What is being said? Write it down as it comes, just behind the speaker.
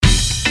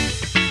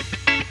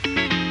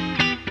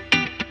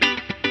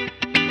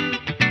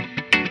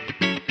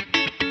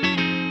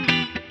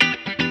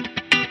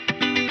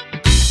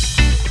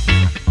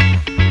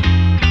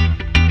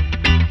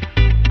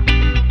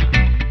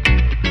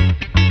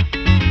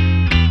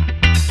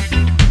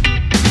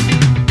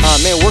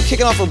We're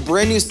kicking off a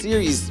brand new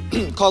series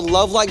called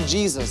Love Like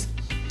Jesus.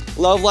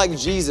 Love Like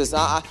Jesus.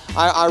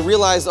 I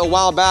realized a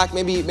while back,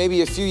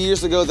 maybe a few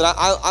years ago, that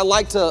I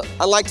like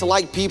to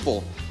like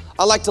people.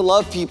 I like to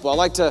love people. I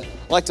like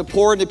to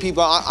pour into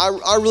people.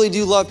 I really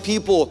do love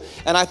people.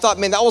 And I thought,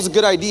 man, that was a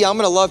good idea. I'm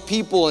going to love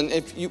people.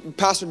 And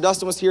Pastor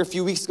Dustin was here a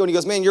few weeks ago, and he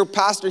goes, man, your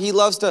pastor, he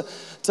loves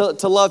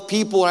to love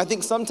people. And I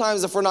think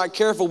sometimes if we're not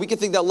careful, we can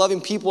think that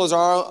loving people is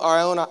our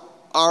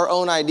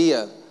own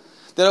idea.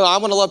 That I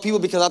want to love people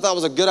because I thought it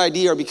was a good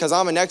idea, or because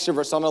I'm an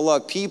extrovert, so I'm going to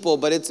love people.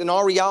 But it's in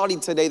our reality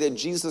today that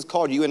Jesus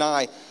called you and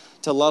I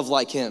to love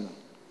like him,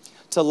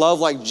 to love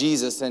like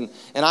Jesus. And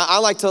I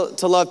like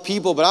to love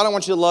people, but I don't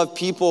want you to love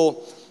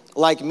people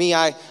like me.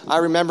 I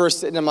remember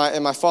sitting in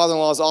my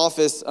father-in-law's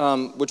office,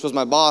 which was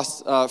my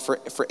boss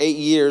for 8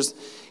 years.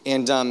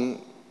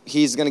 And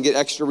he's going to get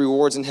extra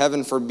rewards in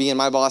heaven for being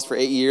my boss for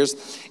 8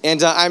 years.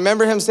 And I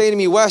remember him saying to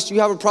me, Wes,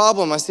 you have a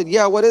problem. I said,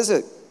 yeah, what is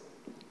it?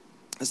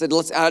 I said,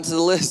 let's add it to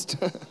the list.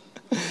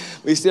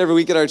 We see every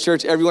week at our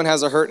church, everyone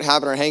has a hurt,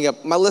 habit, or hang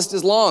up. My list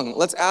is long.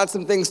 Let's add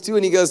some things too.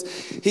 And he goes,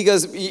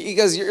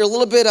 you're a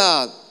little bit,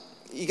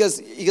 he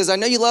goes, I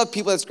know you love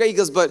people, that's great. He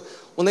goes, but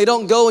when they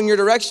don't go in your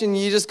direction,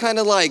 you just kind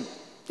of like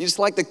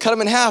to cut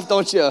them in half,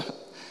 don't you?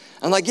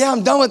 I'm like, yeah,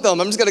 I'm done with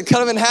them. I'm just going to cut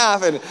them in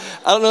half. And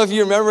I don't know if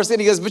you remember saying,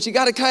 he goes, but you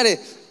got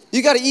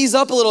to ease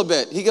up a little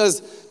bit. He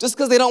goes, just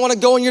because they don't want to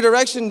go in your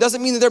direction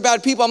doesn't mean that they're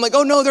bad people. I'm like,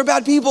 oh no, they're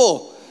bad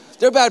people.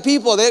 They're bad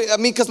people.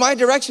 Because my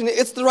direction,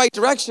 it's the right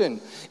direction.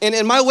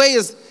 And my way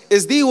is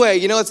the way.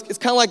 You know, it's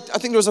kind of like, I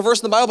think there's a verse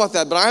in the Bible about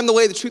that, but I am the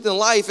way, the truth, and the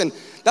life. And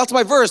that's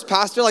my verse,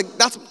 Pastor. Like,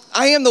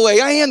 I am the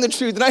way, I am the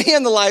truth, and I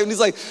am the life. And he's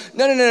like,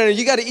 no,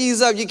 you got to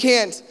ease up. You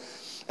can't.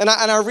 And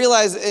I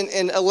realized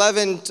in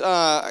 11,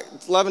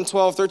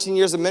 12, 13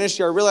 years of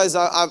ministry, I realized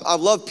I've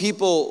loved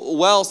people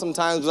well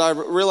sometimes, but I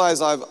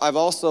realized I've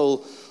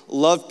also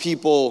loved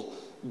people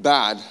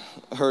bad,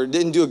 or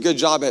didn't do a good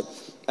job at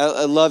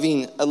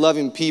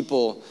loving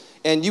people.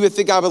 And you would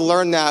think I would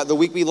learn that the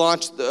week we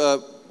launched, in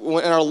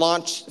our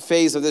launch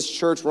phase of this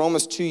church. We're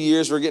almost 2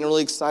 years. We're getting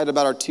really excited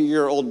about our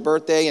 2-year-old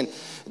birthday. And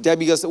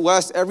Debbie goes,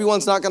 Wes,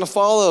 everyone's not going to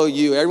follow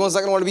you. Everyone's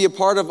not going to want to be a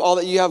part of all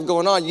that you have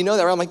going on. You know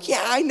that, right? I'm like,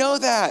 yeah, I know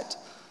that.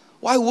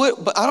 Why would?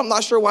 But I'm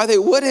not sure why they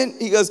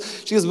wouldn't. She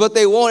goes, but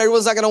they won't.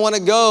 Everyone's not going to want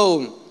to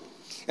go.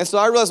 And so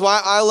I realized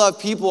why I love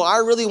people. I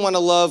really want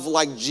to love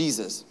like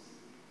Jesus.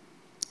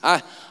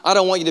 I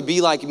don't want you to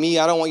be like me.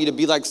 I don't want you to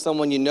be like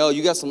someone you know. A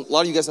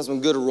lot of you guys have some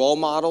good role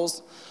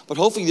models, but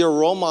hopefully your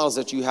role models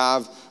that you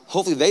have,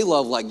 hopefully they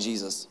love like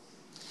Jesus.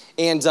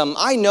 And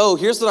I know,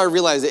 here's what I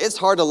realized, it's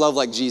hard to love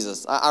like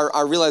Jesus.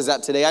 I realized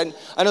that today.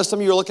 I know some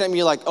of you are looking at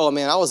me like, oh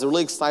man, I was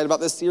really excited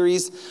about this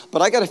series,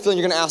 but I got a feeling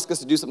you're gonna ask us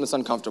to do something that's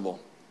uncomfortable.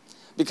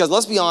 Because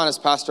let's be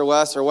honest, Pastor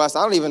Wes or Wes,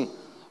 I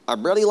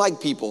barely like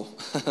people.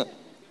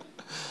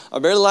 I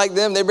barely like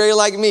them, they barely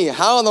like me.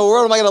 How in the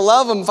world am I gonna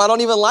love them if I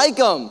don't even like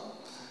them?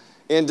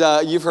 And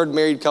you've heard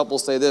married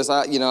couples say this,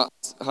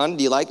 hon,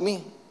 do you like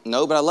me?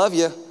 No, but I love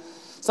you.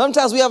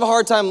 Sometimes we have a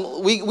hard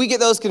time, we get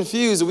those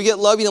confused, we get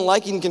loving and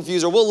liking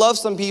confused, or we'll love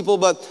some people,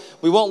 but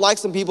we won't like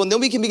some people, and then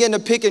we can begin to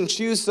pick and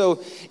choose.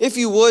 So if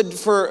you would,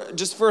 for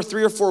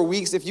 3 or 4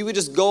 weeks, if you would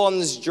just go on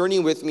this journey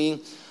with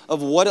me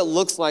of what it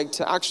looks like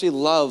to actually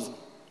love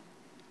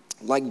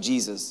like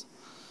Jesus.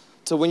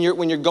 So when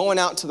you're going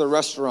out to the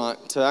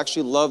restaurant, to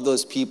actually love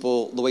those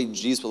people the way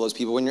Jesus loves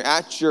people. When you're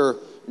at your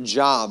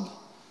job,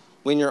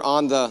 when you're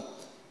on the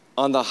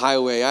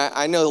highway.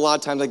 I know a lot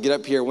of times I get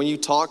up here, when you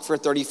talk for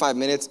 35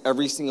 minutes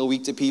every single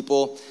week to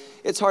people,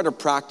 it's hard to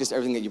practice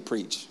everything that you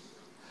preach.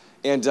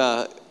 And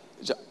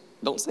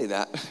don't say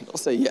that, don't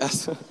say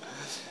yes.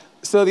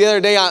 So the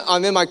other day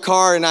I'm in my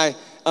car and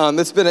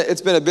it's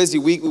been a busy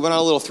week. We went on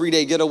a little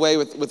 3-day getaway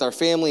with our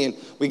family, and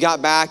we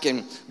got back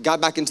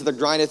into the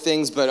grind of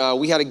things. But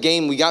we had a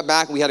game. We got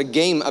back. We had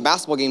a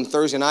basketball game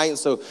Thursday night, and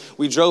so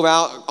we drove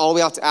out all the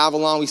way out to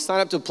Avalon. We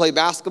signed up to play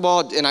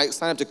basketball, and I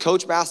signed up to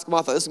coach basketball.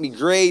 I thought this would be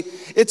great.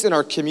 It's in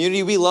our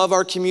community. We love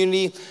our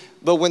community.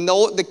 But when the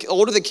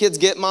older the kids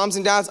get, moms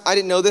and dads, I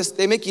didn't know this.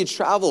 They make you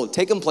travel,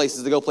 take them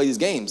places to go play these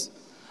games.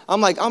 I'm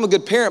like, I'm a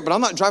good parent, but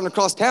I'm not driving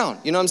across town.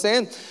 You know what I'm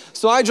saying?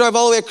 So I drive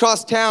all the way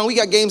across town. We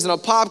got games in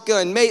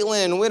Apopka and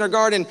Maitland and Winter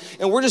Garden,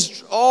 and we're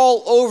just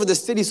all over the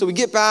city. So we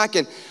get back,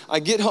 and I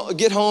get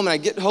home, and I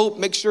get Hope,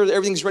 make sure that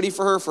everything's ready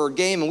for her for a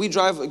game, and we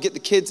drive, get the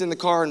kids in the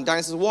car, and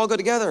Diane says, we'll all go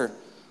together.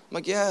 I'm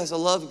like, yes, I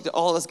love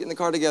all of us get in the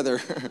car together.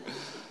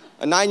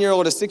 A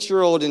 9-year-old, a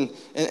 6-year-old, and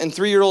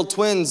 3-year-old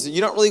twins.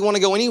 You don't really want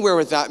to go anywhere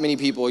with that many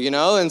people, you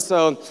know? And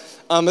so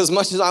as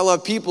much as I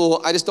love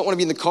people, I just don't want to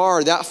be in the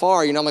car that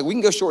far. You know, I'm like, we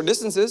can go short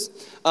distances,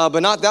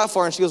 but not that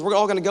far. And she goes, we're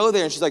all going to go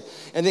there. And she's like,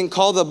 and then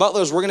call the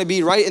Butlers. We're going to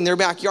be right in their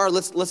backyard.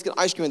 Let's get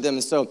ice cream with them.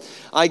 And so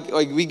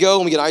we go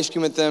and we get ice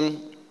cream with them.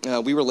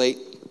 We were late,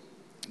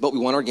 but we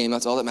won our game.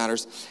 That's all that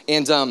matters.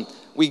 And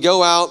we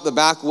go out the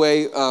back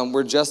way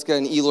where Jessica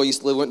and Eloy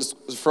used to live, went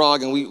to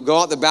Frog, and we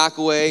go out the back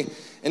way.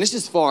 And it's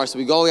just far, so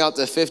we go all the way out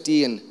to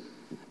 50, and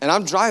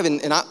I'm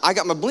driving, and I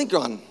got my blinker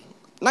on.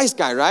 Nice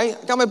guy, right?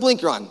 I got my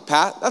blinker on,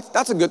 Pat.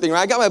 That's a good thing,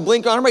 right? I got my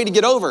blinker on. I'm ready to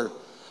get over.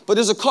 But but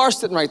there's a car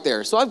sitting right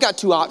there. So I've got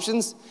two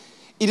options,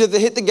 either to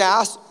hit the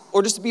gas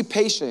or just to be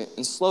patient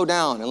and slow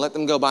down and let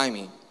them go by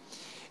me.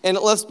 And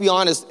let's be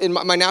honest,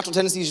 my natural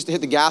tendency is just to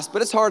hit the gas,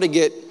 but it's hard to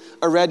get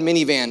a red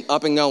minivan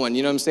up and going,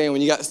 you know what I'm saying,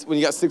 when you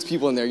got 6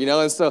 people in there, you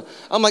know? And so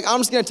I'm like, I'm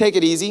just gonna take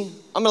it easy.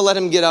 I'm gonna let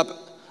him get up.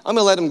 I'm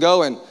gonna let him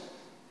go, and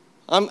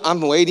I'm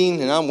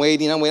waiting, and I'm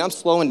waiting. I'm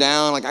slowing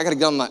down. Like I gotta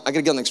get on the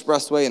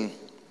expressway, and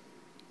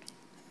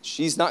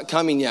she's not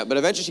coming yet. But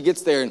eventually she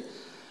gets there, and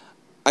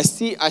I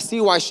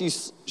see why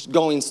she's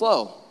going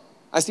slow.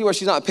 I see why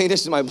she's not paying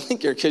attention to my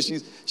blinker, because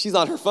she's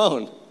on her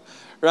phone,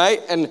 right?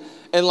 And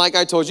like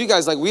I told you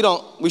guys, like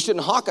we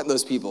shouldn't honk at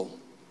those people.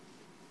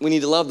 We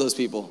need to love those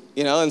people,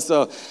 you know? And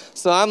so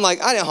I'm like,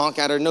 I didn't honk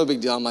at her, no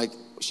big deal. I'm like,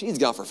 she needs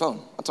to get off her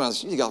phone. I told her,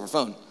 she needs to get off her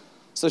phone.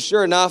 So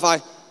sure enough,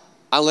 I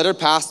let her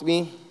pass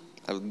me.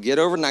 I get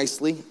over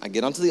nicely. I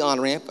get onto the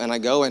on-ramp, and I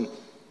go, and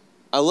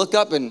I look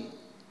up, and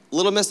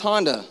little Miss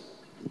Honda,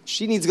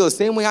 she needs to go the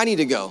same way I need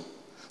to go.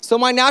 So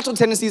my natural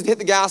tendency is to hit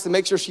the gas and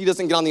make sure she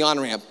doesn't get on the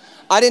on-ramp.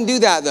 I didn't do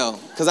that, though,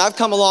 because I've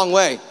come a long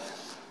way.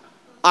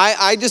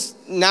 I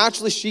just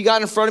naturally, she got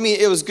in front of me.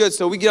 It was good.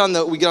 So we get on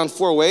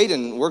 408,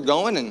 and we're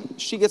going, and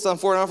she gets on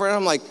 408. And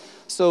I'm like,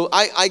 so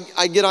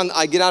I get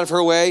out of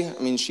her way.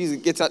 I mean, she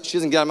doesn't get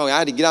out of my way. I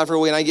had to get out of her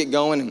way, and I get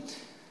going. And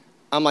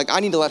I'm like, I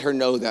need to let her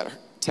know that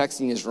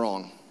texting is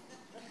wrong.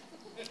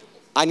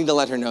 I need to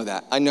let her know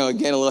that. I know,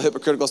 again, a little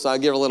hypocritical, so I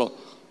give her a little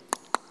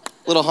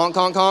honk,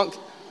 honk, honk.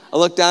 I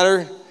looked at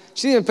her.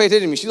 She didn't even pay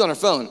attention to me. She's on her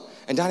phone.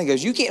 And Donnie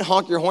goes, you can't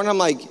honk your horn. I'm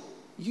like,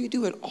 you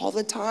do it all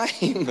the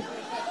time.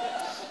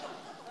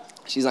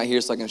 She's not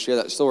here, so I can share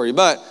that story.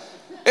 But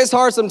it's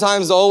hard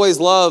sometimes to always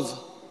love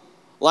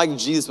like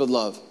Jesus would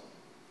love.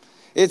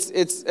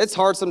 It's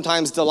hard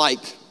sometimes to like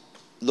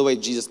the way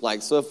Jesus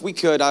liked. So if we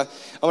could, I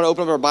want to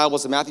open up our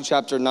Bibles to Matthew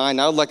chapter 9.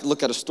 I would like to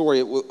look at a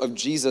story of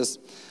Jesus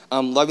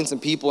loving some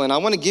people. And I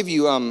want to give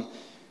you,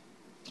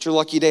 it's your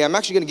lucky day. I'm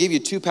actually going to give you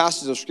 2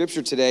 passages of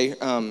scripture today.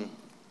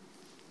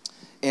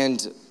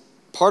 And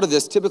part of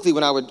this, typically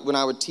when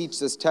I would teach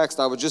this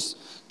text, I would just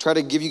try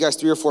to give you guys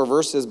 3 or 4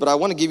 verses, but I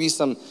want to give you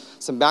some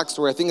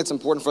backstory. I think it's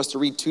important for us to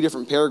read 2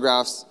 different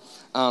paragraphs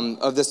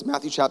of this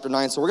Matthew chapter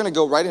 9. So we're going to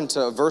go right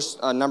into verse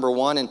number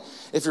 1. And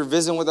if you're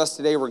visiting with us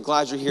today, we're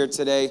glad you're here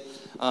today.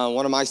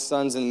 One of my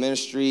sons in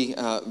ministry,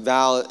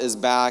 Val, is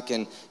back,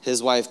 and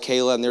his wife,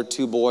 Kayla, and their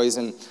 2 boys.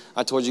 And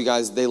I told you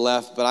guys they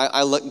left, but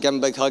I gave him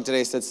a big hug today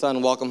and said,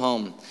 son, welcome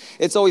home.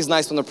 It's always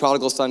nice when the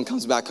prodigal son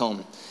comes back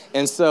home.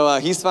 And so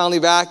he's finally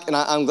back, and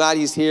I'm glad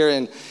he's here.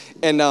 And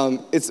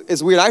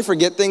it's weird. I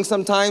forget things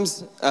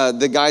sometimes.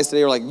 The guys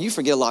today were like, you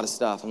forget a lot of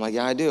stuff. I'm like,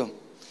 yeah, I do.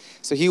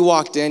 So he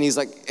walked in. He's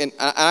like, and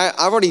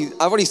I've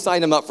already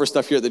signed him up for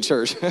stuff here at the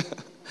church.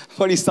 I've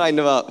already signed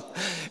him up.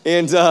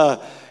 And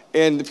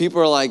the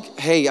people are like,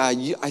 hey,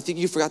 I think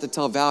you forgot to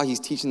tell Val he's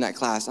teaching that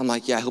class. I'm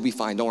like, yeah, he'll be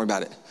fine. Don't worry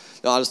about it.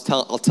 I'll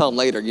tell him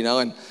later, you know.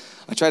 And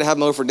I tried to have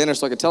him over for dinner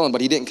so I could tell him,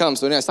 but he didn't come.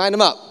 So anyway, I signed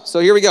him up. So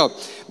here we go.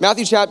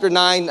 Matthew chapter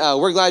 9.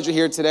 We're glad you're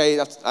here today.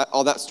 That's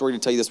all that story to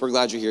tell you this. We're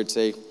glad you're here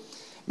today.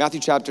 Matthew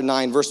chapter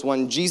 9, verse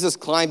 1. Jesus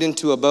climbed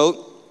into a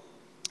boat.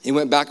 He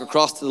went back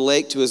across to the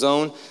lake to his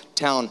own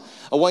town.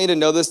 I want you to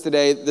know this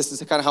today. This is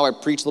kind of how I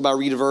preach about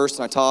read a verse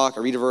and I talk.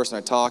 I read a verse and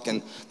I talk.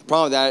 And the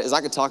problem with that is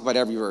I could talk about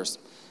every verse.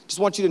 Just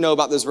want you to know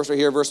about this verse right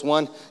here, verse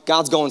 1.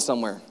 God's going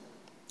somewhere.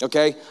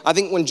 Okay? I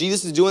think when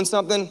Jesus is doing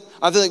something,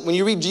 I feel like when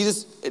you read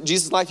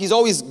Jesus' life, he's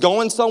always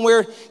going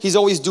somewhere. He's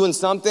always doing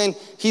something.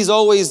 He's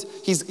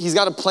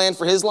got a plan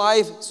for his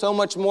life, so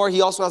much more.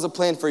 He also has a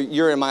plan for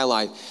your and my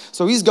life.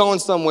 So he's going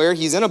somewhere.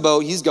 He's in a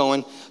boat. He's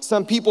going.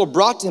 Some people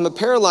brought to him a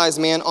paralyzed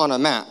man on a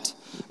mat.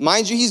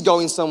 Mind you, he's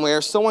going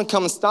somewhere. Someone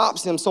comes and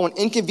stops him. Someone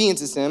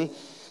inconveniences him.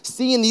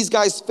 Seeing these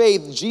guys'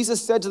 faith,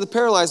 Jesus said to the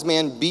paralyzed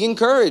man, be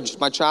encouraged,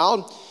 my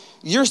child.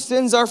 Your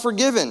sins are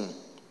forgiven.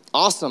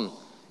 Awesome.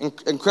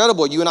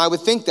 Incredible. You and I would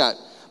think that.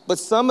 But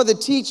some of the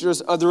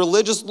teachers of the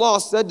religious law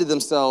said to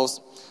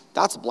themselves,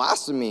 that's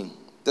blasphemy.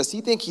 Does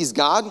he think he's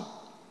God?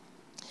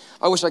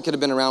 I wish I could have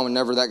been around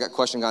whenever that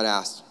question got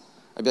asked.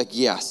 I'd be like,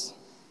 yes.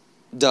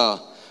 Duh.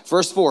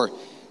 Verse 4.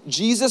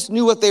 Jesus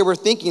knew what they were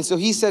thinking. So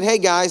he said, hey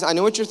guys, I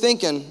know what you're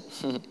thinking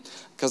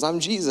because I'm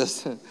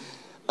Jesus.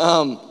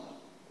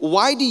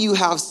 Why do you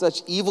have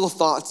such evil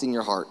thoughts in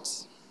your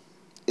hearts?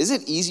 Is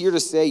it easier to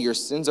say your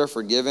sins are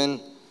forgiven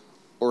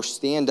or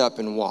stand up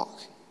and walk?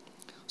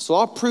 So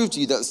I'll prove to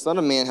you that the Son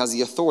of Man has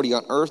the authority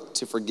on earth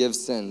to forgive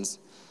sins.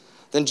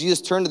 Then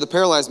Jesus turned to the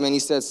paralyzed man. He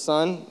said,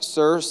 son,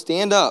 sir,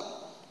 stand up,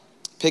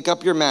 pick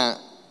up your mat,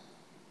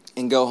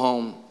 and go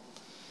home.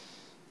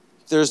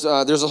 There's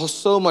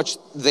so much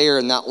there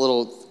in that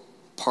little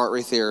part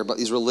right there about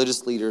these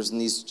religious leaders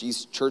and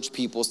these church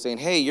people saying,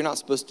 hey, you're not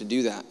supposed to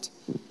do that.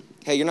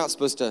 Hey, you're not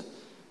supposed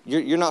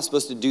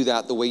to do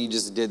that the way you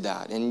just did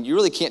that. And you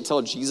really can't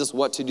tell Jesus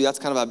what to do. That's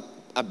kind of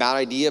a bad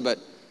idea, but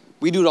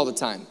we do it all the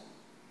time.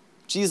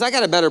 Jesus, I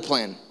got a better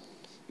plan.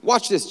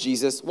 Watch this,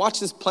 Jesus. Watch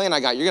this plan I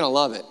got. You're going to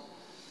love it.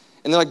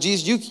 And they're like,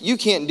 Jesus, you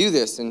can't do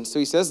this. And so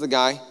he says to the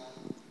guy,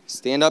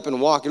 stand up and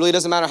walk. It really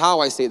doesn't matter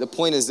how I say it. The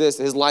point is this,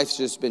 his life's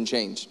just been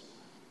changed.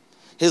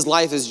 His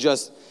life is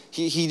just,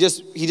 He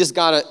just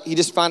found out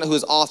who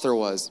his author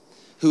was,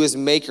 who his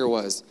maker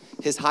was,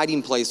 his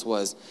hiding place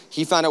was.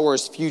 He found out where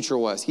his future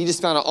was. He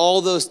just found out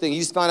all those things. He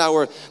just found out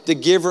where the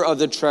giver of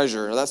the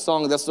treasure. That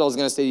song, that's what I was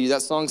going to say to you.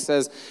 That song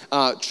says,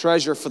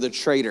 treasure for the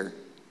trader.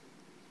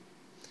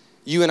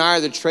 You and I are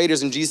the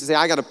traders, and Jesus says,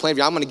 I got a plan for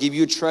you. I'm going to give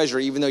you a treasure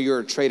even though you're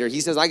a trader.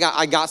 He says, I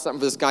got something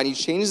for this guy, and he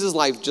changes his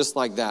life just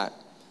like that.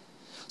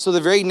 So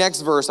the very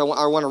next verse, I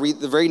want to read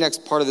the very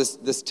next part of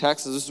this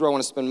text. This is where I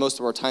want to spend most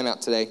of our time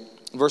at today.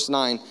 Verse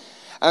 9.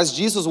 As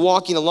Jesus was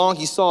walking along,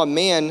 he saw a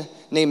man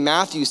named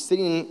Matthew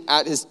sitting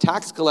at his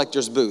tax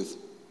collector's booth.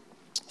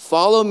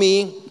 Follow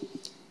me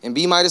and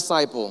be my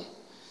disciple,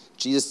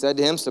 Jesus said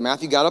to him. So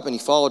Matthew got up and he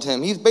followed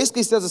him. He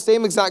basically says the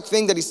same exact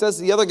thing that he says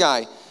to the other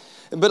guy,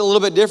 but a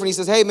little bit different. He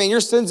says, hey man,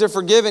 your sins are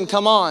forgiven,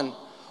 come on.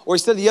 Or he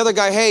said to the other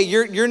guy, hey,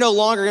 you're no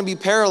longer gonna be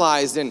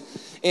paralyzed. And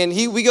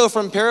we go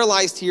from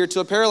paralyzed here to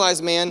a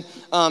paralyzed man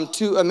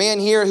to a man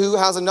here who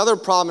has another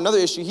problem, another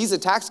issue. He's a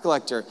tax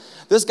collector.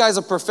 This guy's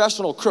a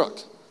professional crook.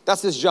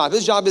 That's his job.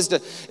 His job is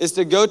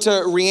to go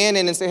to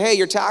Rhiannon and say, hey,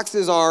 your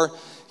taxes are,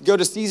 go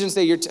to Caesar and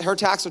say, her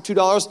taxes are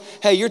 $2.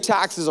 Hey, your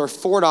taxes are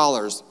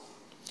 $4.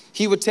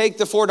 He would take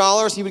the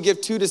 $4, he would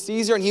give $2 to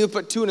Caesar, and he would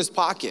put $2 in his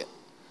pocket.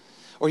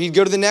 Or he'd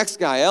go to the next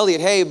guy,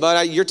 Elliot, hey,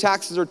 bud, your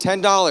taxes are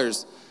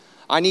 $10.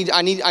 I need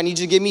you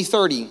to give me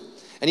 30.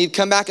 And he'd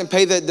come back and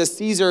pay the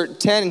Caesar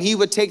 10, and he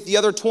would take the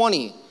other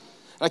 20.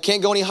 I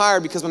can't go any higher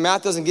because my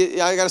math doesn't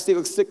I got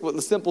to stick with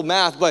the simple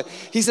math. But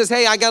he says,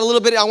 hey, I got a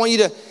little bit, I want you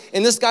to,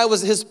 and this guy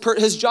was,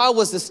 his job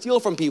was to steal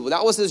from people.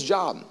 That was his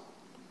job.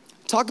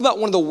 Talk about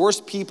one of the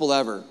worst people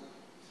ever.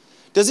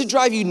 Does it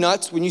drive you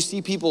nuts when you see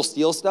people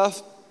steal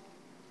stuff?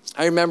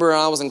 I remember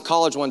I was in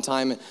college one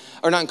time,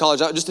 or not in college,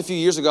 just a few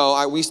years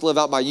ago, we used to live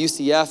out by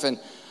UCF, and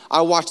I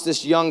watched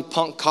this young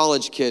punk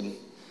college kid.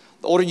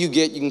 The older you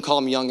get, you can call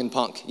him young and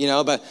punk,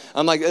 but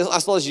I'm like, I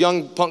saw this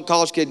young punk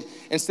college kid.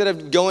 Instead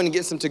of going and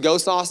getting some to-go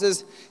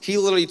sauces, he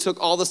literally took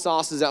all the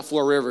sauces at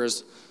Four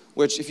Rivers,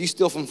 which if you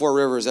steal from Four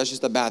Rivers, that's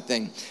just a bad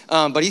thing.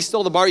 But he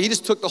stole the bar. He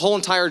just took the whole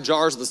entire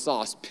jars of the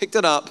sauce, picked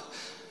it up,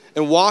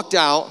 and walked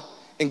out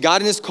and got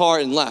in his car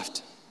and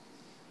left.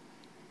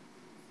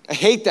 I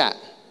hate that.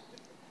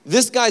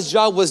 This guy's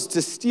job was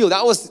to steal.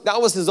 That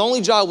was his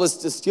only job, was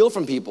to steal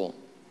from people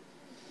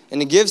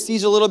and to give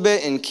Caesar a little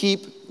bit and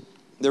keep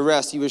the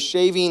rest. He was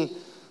shaving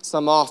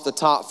some off the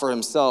top for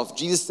himself.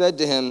 Jesus said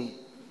to him,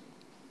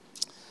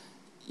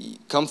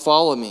 come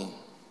follow me.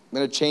 I'm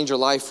going to change your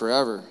life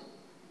forever.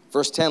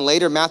 Verse 10,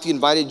 later Matthew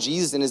invited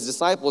Jesus and his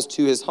disciples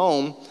to his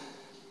home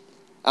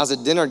as a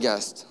dinner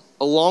guest,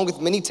 along with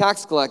many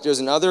tax collectors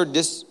and other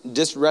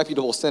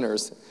disreputable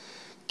sinners.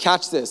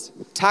 Catch this,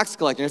 tax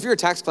collector. If you're a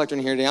tax collector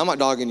in here today, I'm not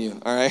dogging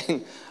you, all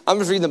right? I'm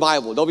just reading the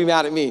Bible. Don't be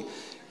mad at me.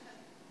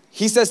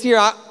 He says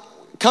here,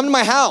 come to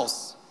my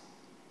house.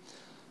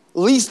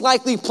 Least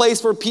likely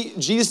place for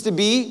Jesus to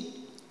be,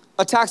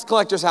 a tax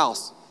collector's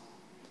house.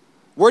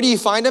 Where do you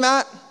find him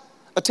at?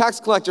 A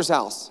tax collector's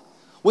house.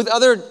 With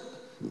other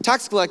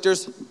tax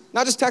collectors,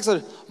 not just tax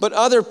collectors, but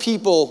other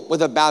people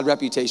with a bad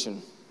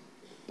reputation.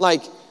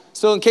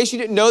 So in case you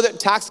didn't know that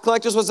tax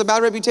collectors was a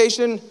bad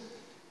reputation,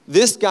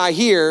 this guy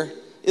here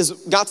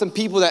got some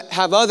people that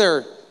have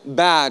other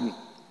bad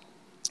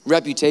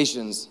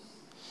reputations.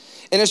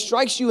 And it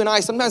strikes you and I,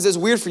 sometimes it's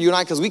weird for you and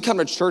I because we come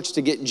to church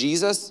to get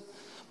Jesus.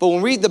 But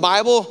when we read the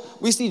Bible,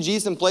 we see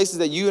Jesus in places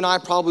that you and I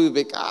probably would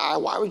be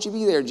like, why would you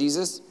be there,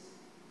 Jesus?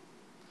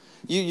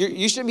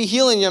 You shouldn't be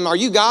healing him. Are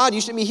you God?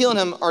 You shouldn't be healing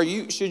him.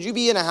 Should you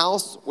be in a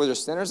house where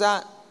there's sinners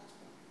at?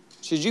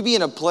 Should you be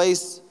in a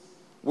place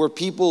where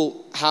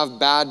people have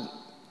bad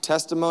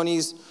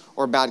testimonies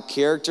or bad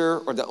character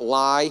or that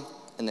lie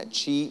and that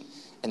cheat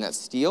and that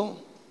steal?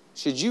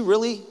 Should you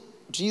really,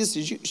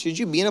 Jesus, should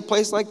you be in a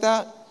place like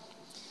that?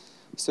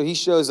 So he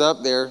shows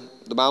up there.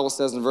 The Bible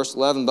says in verse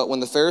 11, but when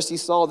the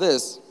Pharisees saw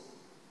this,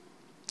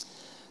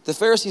 the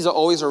Pharisees are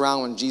always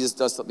around when Jesus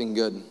does something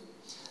good.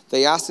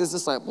 They asked his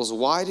disciples,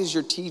 why does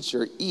your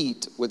teacher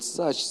eat with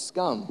such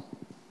scum?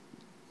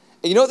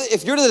 And you know,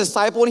 if you're the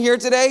disciple in here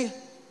today,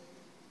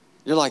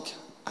 you're like,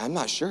 I'm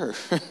not sure.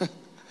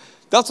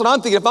 That's what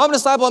I'm thinking. If I'm a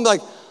disciple, I'm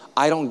like,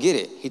 I don't get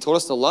it. He told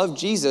us to love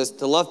Jesus,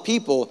 to love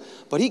people,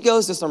 but he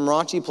goes to some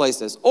raunchy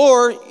places.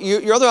 Or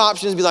your other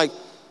option is to be like,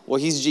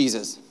 well, he's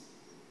Jesus.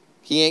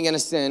 He ain't going to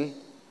sin.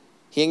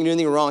 He ain't going to do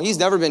anything wrong. He's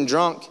never been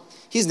drunk.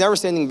 He's never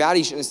said anything bad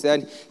he shouldn't have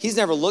said. He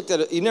never looked at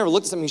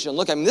something he shouldn't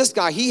look at. I mean, this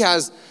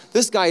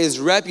guy is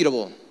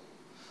reputable.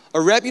 A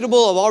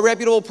reputable of all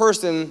reputable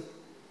person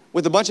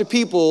with a bunch of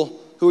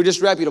people who are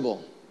just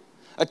reputable.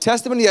 A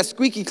testimony that's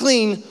squeaky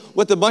clean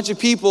with a bunch of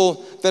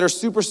people that are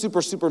super,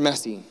 super, super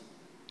messy.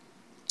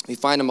 We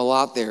find him a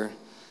lot there.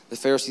 The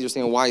Pharisees are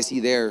saying, why is he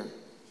there?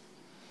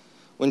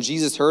 When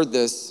Jesus heard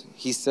this,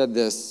 he said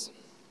this,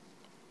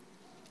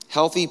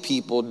 healthy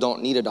people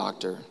don't need a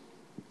doctor.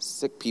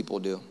 Sick people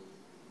do.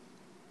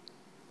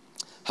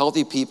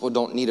 Healthy people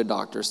don't need a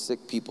doctor.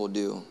 Sick people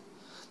do.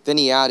 Then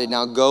he added,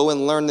 now go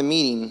and learn the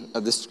meaning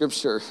of the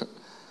scripture.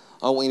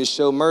 I want you to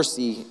show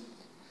mercy,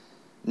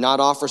 not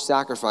offer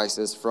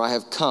sacrifices, for I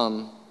have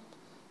come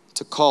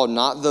to call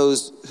not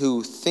those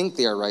who think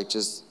they are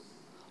righteous,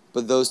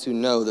 but those who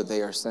know that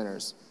they are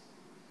sinners.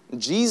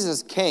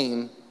 Jesus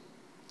came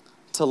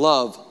to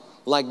love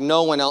like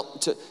no one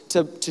else,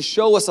 to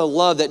show us a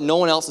love that no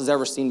one else has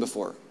ever seen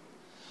before.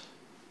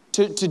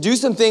 To do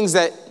some things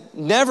that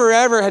never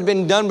ever had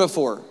been done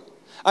before.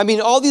 I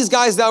mean, all these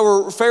guys that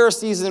were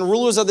Pharisees and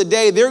rulers of the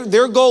day,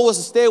 their goal was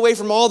to stay away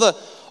from all the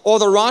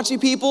raunchy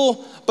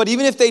people, but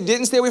even if they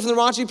didn't stay away from the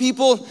raunchy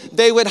people,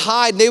 they would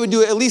hide. They would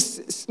do it at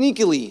least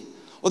sneakily,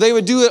 or they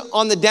would do it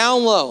on the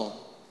down low.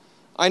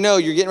 I know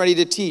you're getting ready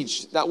to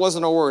teach. That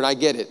wasn't a word. I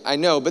get it. I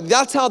know. But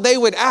that's how they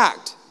would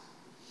act.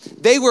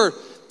 They were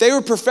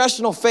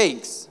professional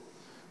fakes,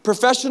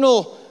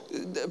 professional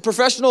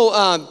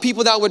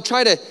people that would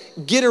try to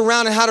get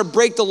around and how to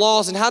break the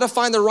laws and how to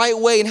find the right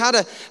way and how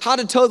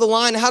to toe the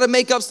line and how to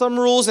make up some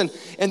rules. And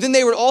then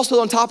they were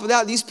also, on top of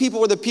that, these people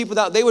were the people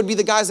that they would be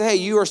the guys that, hey,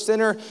 you're a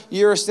sinner,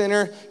 you're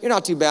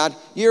not too bad,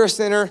 you're a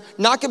sinner.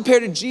 Not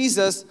compared to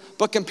Jesus,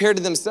 but compared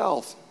to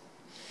themselves.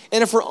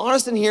 And if we're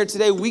honest in here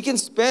today, we can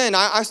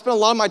I spent a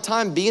lot of my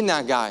time being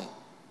that guy.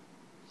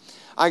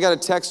 I got a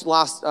text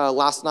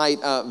last night,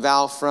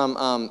 Val,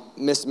 from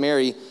Miss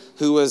Mary,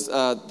 who was one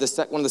of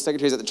the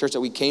secretaries at the church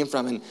that we came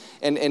from.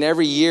 And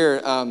every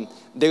year,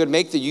 they would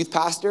make the youth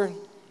pastor,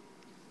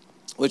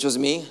 which was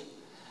me.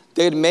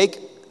 They'd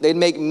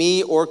make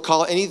me or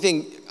call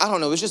anything, I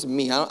don't know, it was just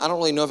me. I don't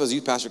really know if it was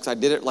youth pastor because I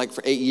did it like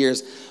for 8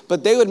 years.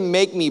 But they would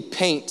make me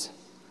paint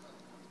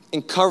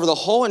and cover the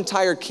whole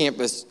entire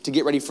campus to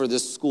get ready for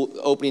this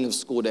opening of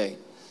school day.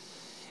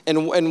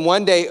 And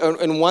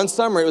one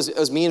summer, it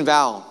was me and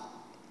Val.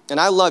 And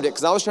I loved it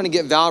because I was trying to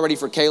get Val ready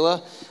for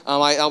Kayla.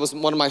 I was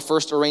one of my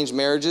first arranged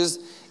marriages.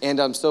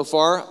 And so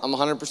far, I'm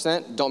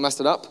 100%, don't mess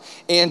it up.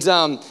 And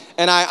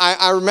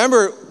I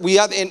remember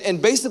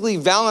and basically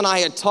Val and I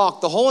had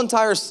talked the whole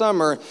entire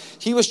summer.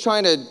 He was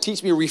trying to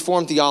teach me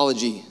Reformed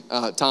theology,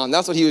 Tom.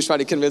 That's what he was trying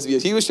to convince me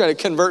of. He was trying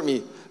to convert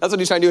me. That's what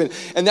he's trying to do.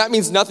 And that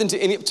means nothing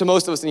to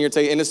most of us in here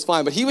today, and it's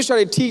fine. But he was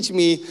trying to teach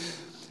me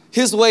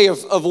his way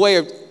of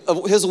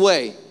his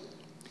way.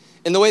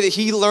 And the way that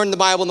he learned the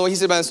Bible and the way he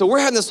said about it. So we're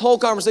having this whole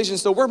conversation.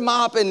 So we're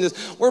mopping,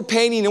 we're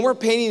painting, and we're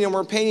painting, and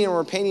we're painting, and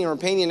we're painting, and we're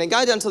painting. And it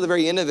got down to the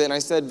very end of it. And I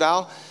said,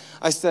 Val,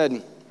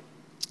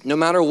 no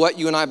matter what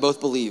you and I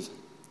both believe,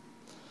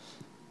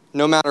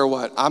 no matter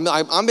what, I've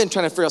been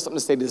trying to figure out something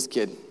to say to this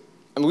kid.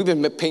 I mean, we've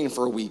been painting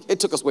for a week. It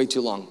took us way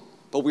too long,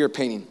 but we were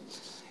painting.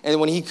 And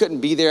when he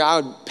couldn't be there,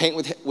 I would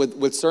paint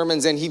with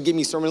sermons, and he'd give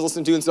me sermons to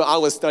listen to. And so I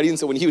was studying.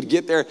 So when he would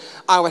get there,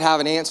 I would have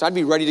an answer. I'd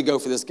be ready to go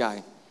for this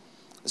guy,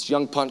 this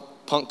young punk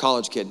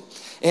college kid.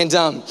 And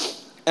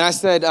I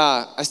said,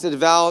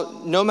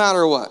 Val, no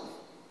matter what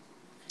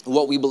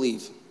we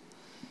believe,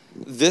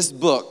 this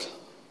book,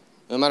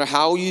 no matter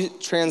how you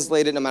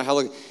translate it, no matter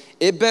how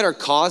it better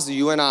cause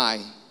you and I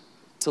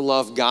to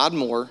love God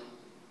more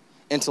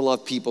and to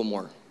love people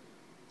more.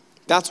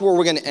 That's where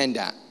we're going to end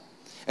at.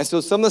 And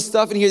so some of the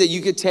stuff in here that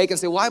you could take and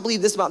say, well, I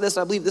believe this about this,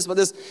 I believe this about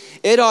this.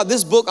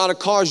 This book ought to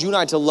cause you and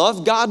I to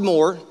love God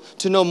more,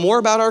 to know more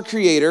about our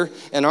Creator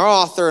and our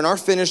author and our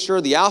finisher,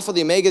 the Alpha,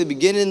 the Omega, the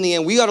beginning and the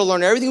end. We got to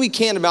learn everything we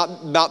can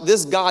about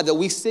this God that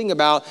we sing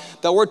about,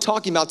 that we're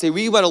talking about today.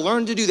 We got to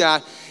learn to do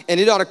that, and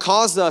it ought to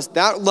cause us,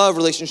 that love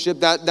relationship,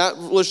 that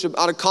relationship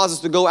ought to cause us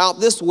to go out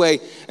this way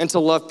and to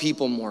love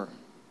people more.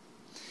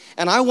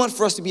 And I want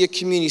for us to be a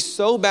community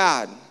so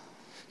bad,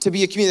 to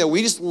be a community that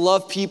we just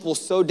love people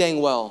so dang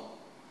well.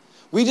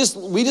 We just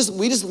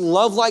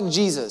love like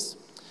Jesus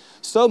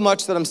so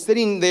much that I'm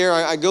sitting there.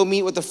 I go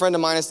meet with a friend of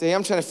mine and say, hey,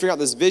 I'm trying to figure out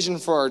this vision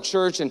for our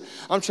church, and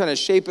I'm trying to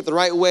shape it the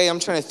right way. I'm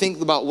trying to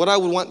think about what I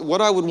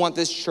would want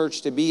this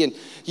church to be. And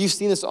you've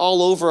seen this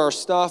all over our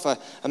stuff.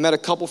 I met a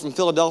couple from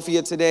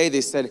Philadelphia today.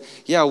 They said,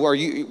 yeah,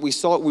 we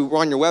saw it. We were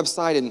on your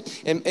website.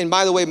 And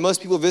by the way,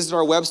 most people visit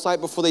our website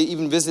before they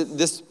even visit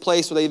this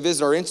place, or they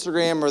visit our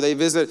Instagram, or they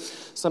visit.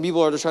 Some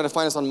people are trying to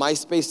find us on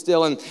MySpace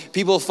still, and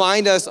people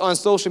find us on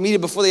social media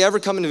before they ever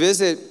come and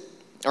visit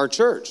our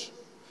church.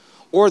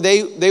 Or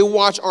they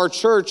watch our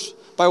church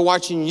by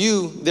watching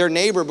you, their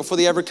neighbor, before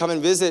they ever come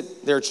and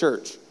visit their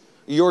church,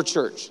 your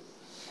church.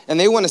 And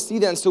they want to see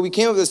that. And so we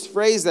came up with this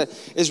phrase that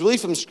is really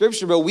from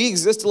Scripture, but we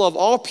exist to love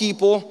all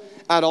people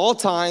at all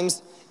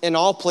times in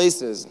all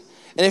places.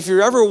 And if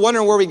you're ever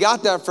wondering where we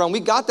got that from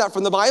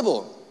the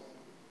Bible.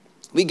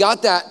 We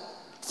got that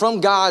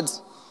from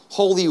God's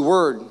holy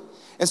word.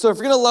 And so if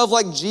you're going to love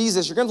like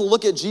Jesus, you're going to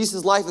look at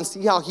Jesus' life and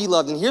see how he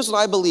loved. And here's what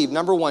I believe.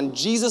 Number one,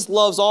 Jesus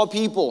loves all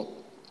people.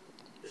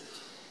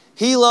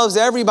 He loves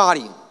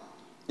everybody.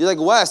 You're like,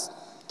 Wes,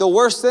 the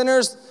worst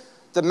sinners,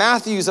 the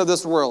Matthews of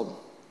this world.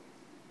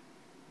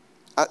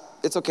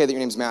 It's okay that your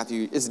name's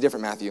Matthew. It's a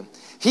different Matthew.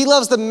 He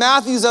loves the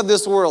Matthews of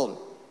this world.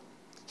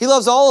 He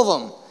loves all of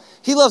them.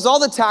 He loves all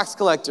the tax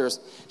collectors.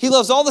 He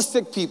loves all the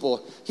sick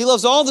people. He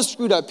loves all the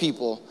screwed up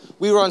people.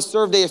 We were on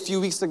Serve Day a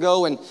few weeks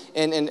ago,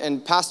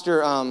 and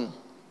Pastor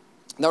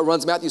that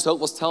runs Matthew's Hope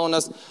was telling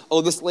us,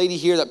 oh, this lady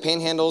here that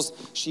panhandles,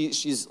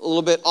 she's a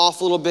little bit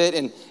off a little bit,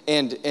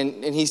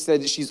 and he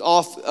said she's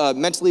off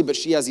mentally, but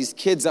she has these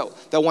kids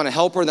that want to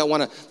help her, that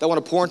want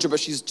to pour into her, but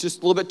she's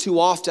just a little bit too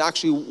off to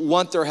actually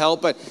want their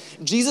help. But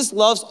Jesus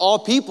loves all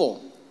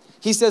people.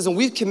 He says, and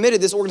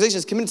this organization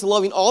is committed to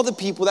loving all the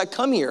people that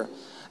come here.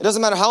 It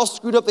doesn't matter how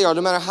screwed up they are,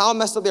 no matter how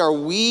messed up they are,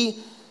 we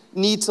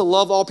need to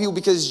love all people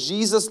because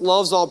Jesus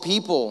loves all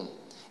people.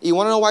 You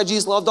want to know why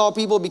Jesus loved all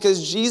people?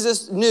 Because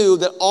Jesus knew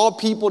that all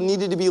people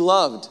needed to be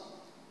loved.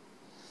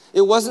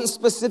 It wasn't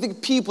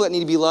specific people that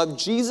needed to be loved.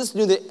 Jesus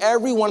knew that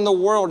everyone in the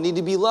world needed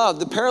to be loved.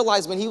 The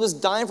paralyzed man, he was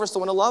dying for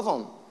someone to love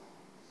him.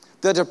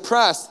 The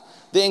depressed,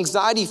 the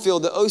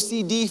anxiety-filled, the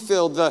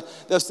OCD-filled, the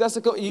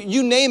obsessive,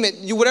 you name it,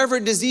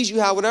 whatever disease you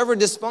have, whatever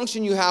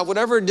dysfunction you have,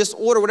 whatever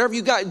disorder, whatever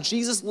you got,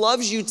 Jesus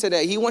loves you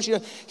today. He loves you,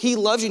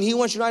 and he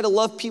wants you and I to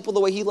love people the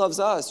way he loves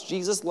us.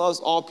 Jesus loves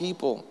all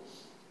people,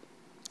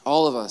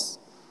 all of us.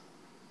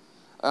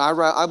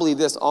 I believe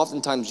this,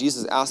 oftentimes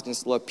Jesus is asking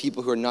us to love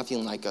people who are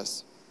nothing like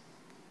us.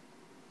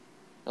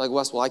 You're like,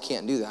 Wes, well, I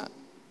can't do that.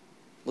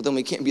 Well, then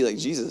we can't be like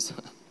Jesus.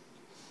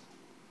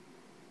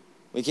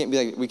 We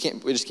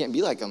just can't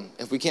be like him.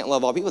 If we can't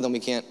love all people, then we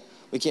can't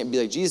be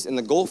like Jesus. And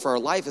the goal for our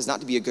life is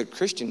not to be a good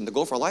Christian. The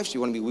goal for our life is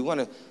we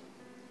want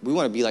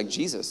to be like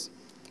Jesus.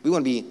 We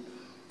want to be,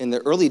 in the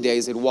early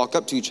days, they'd walk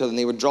up to each other and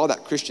they would draw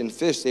that Christian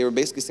fish. They were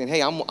basically saying,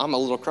 hey, I'm a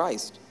little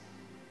Christ.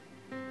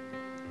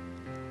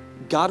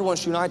 God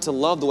wants you and I to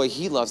love the way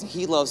he loves, and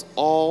he loves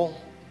all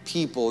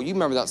people. You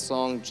remember that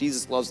song,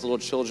 Jesus loves the little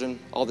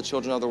children, all the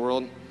children of the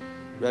world,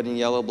 red and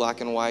yellow,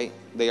 black and white,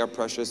 they are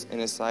precious in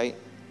his sight.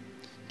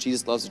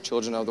 Jesus loves the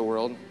children of the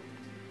world.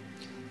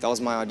 That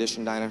was my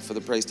audition, Dinah, for the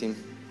praise team.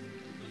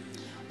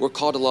 We're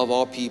called to love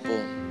all people,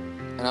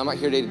 and I'm not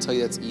here today to tell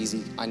you that's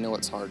easy. I know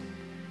it's hard.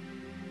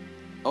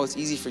 Oh, it's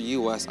easy for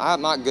you, Wes.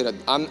 I'm not good at,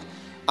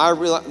 I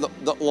realize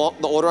the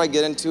older I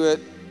get into it,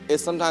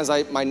 it's sometimes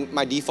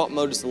my default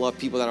mode is to love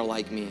people that are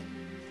like me.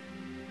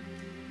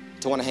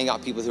 To want to hang out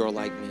with people who are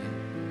like me.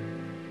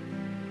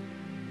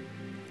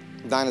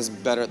 Dinah's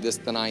better at this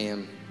than I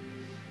am.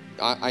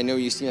 I know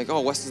you seem like, oh,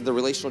 Wes is the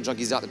relational junkie.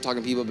 He's out there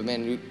talking to people, but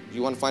man,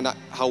 you want to find out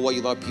how well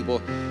you love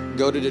people,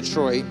 go to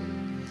Detroit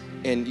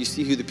and you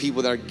see who the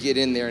people that get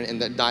in there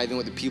and that dive in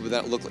with the people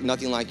that look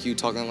nothing like you,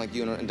 talking like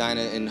you, and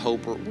Dinah and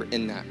Hope were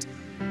in that.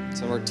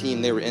 Some of our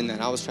team, they were in that.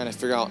 I was trying to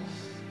figure out,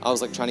 I was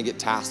like trying to get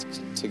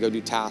tasked to go do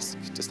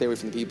tasks, to stay away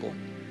from the people.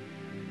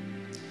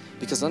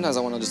 Because sometimes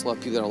I want to just love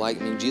people that are like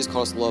me. Jesus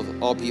calls us to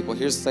love all people.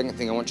 Here's the second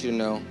thing I want you to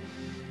know.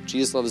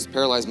 Jesus loves this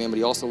paralyzed man, but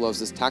he also loves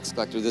this tax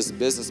collector, this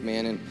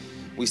businessman, and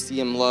we see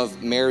him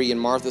love Mary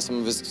and Martha, some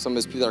of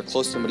his people that are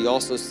close to him, but he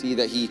also see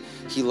that he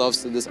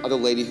loves this other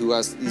lady who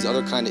has these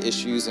other kind of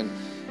issues, and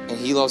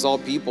he loves all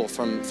people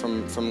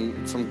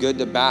from good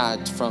to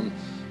bad, from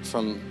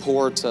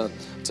poor to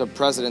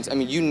presidents. I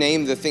mean, you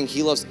name the thing,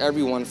 he loves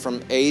everyone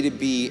from A to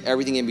B,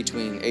 everything in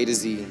between, A to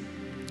Z.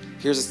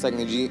 Here's the second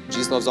thing,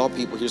 Jesus loves all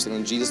people. Here's the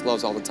second thing, Jesus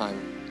loves all the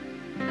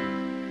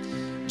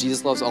time.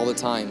 Jesus loves all the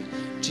time.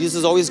 Jesus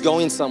is always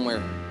going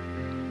somewhere,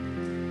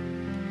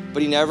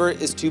 but he never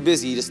is too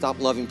busy to stop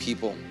loving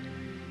people.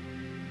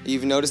 You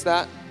even noticed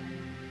that?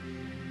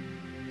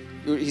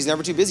 He's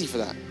never too busy for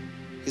that.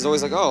 He's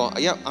always like, oh,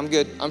 yeah, I'm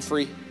good, I'm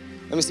free.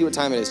 Let me see what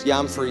time it is. Yeah,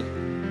 I'm free,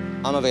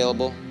 I'm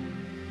available.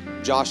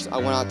 Josh, I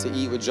went out to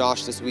eat with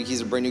Josh this week.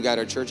 He's a brand new guy at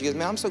our church. He goes,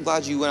 man, I'm so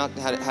glad you went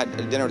out and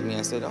had dinner with me.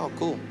 I said, oh,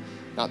 cool.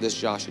 Not this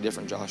Josh, a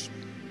different Josh.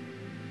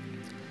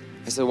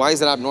 I said, why is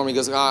that abnormal? He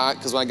goes,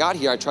 because when I got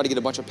here, I tried to get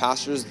a bunch of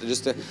pastors.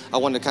 I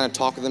wanted to kind of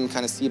talk with them,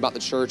 kind of see about the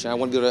church. And I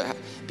wanted to be able to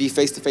be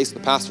face-to-face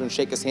with the pastor and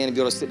shake his hand and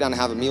be able to sit down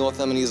and have a meal with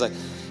him. And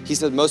he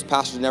said, most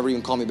pastors never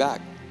even call me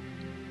back.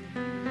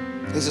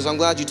 He says, I'm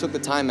glad you took the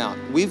time out.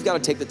 We've got to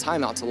take the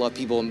time out to love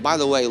people. And by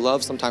the way,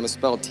 love sometimes is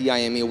spelled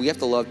T-I-M-E. We have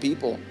to love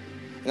people.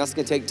 And that's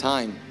going to take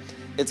time.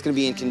 It's going to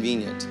be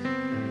inconvenient.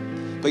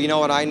 But you know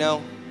what I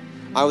know?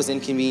 I was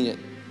inconvenient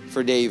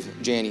for Dave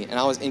Janney, and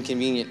I was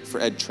inconvenient for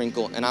Ed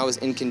Trinkle, and I was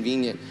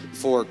inconvenient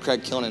for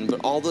Craig Kilnan.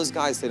 But all those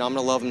guys said, I'm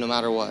going to love them no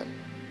matter what.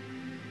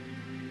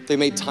 They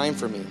made time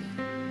for me,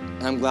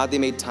 and I'm glad they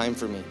made time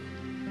for me.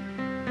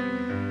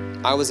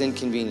 I was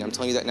inconvenient. I'm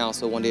telling you that now,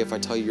 so one day if I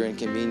tell you you're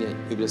inconvenient,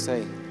 you'll be able to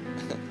say,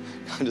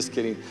 I'm just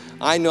kidding.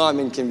 I know I'm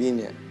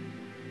inconvenient.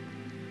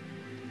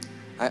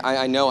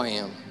 I know I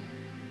am.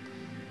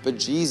 But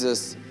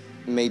Jesus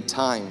made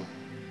time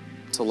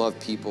to love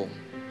people.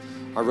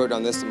 I wrote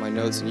down this in my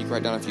notes, and you can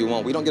write down if you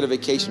want. We don't get a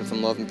vacation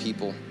from loving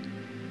people.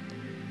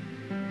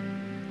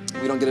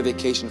 We don't get a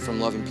vacation from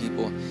loving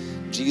people.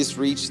 Jesus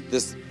reached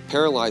this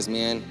paralyzed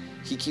man.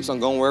 He keeps on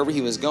going wherever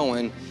he was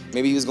going.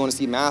 Maybe he was going to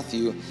see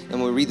Matthew. And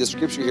when we read the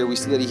scripture here, we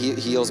see that he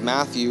heals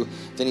Matthew.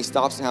 Then he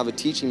stops and have a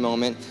teaching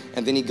moment.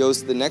 And then he goes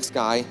to the next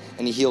guy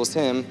and he heals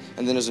him.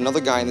 And then there's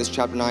another guy in this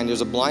chapter 9.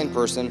 There's a blind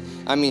person.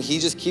 I mean, he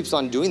just keeps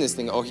on doing this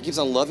thing. Oh, he keeps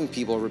on loving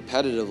people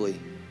repetitively.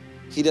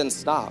 He doesn't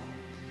stop.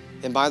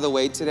 And by the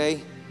way,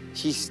 today,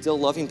 he's still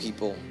loving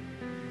people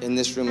in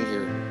this room in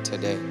here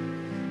today.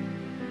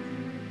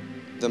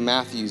 The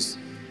Matthews,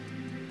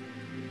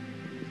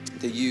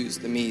 the yous,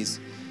 the me's.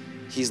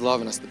 He's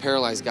loving us. The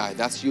paralyzed guy,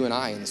 that's you and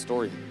I in the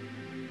story.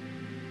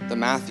 The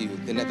Matthew,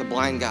 the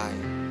blind guy,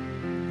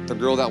 the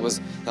girl that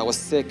was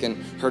sick,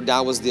 and her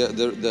dad was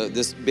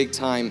this big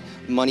time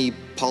money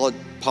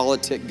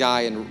politic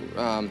guy,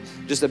 and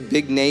just a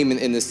big name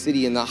in the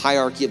city, in the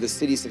hierarchy of the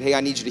city. Said, hey,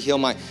 I need you to heal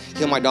my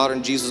daughter.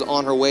 And Jesus was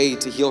on her way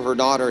to heal her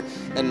daughter,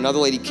 and another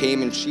lady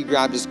came and she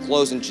grabbed his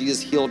clothes and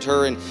Jesus healed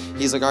her. And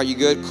he's like, are you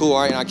good? Cool,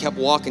 all right. And I kept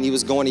walking. He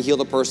was going to heal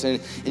the person,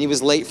 and he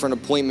was late for an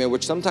appointment,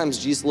 which sometimes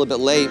Jesus is a little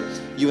bit late.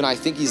 You and I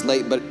think he's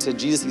late, but to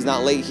Jesus, he's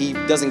not late. He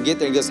doesn't get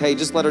there. He goes, hey,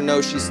 just let her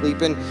know she's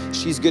sleeping.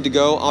 She's good to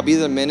go. I'll be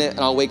there in a minute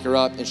and I'll wake her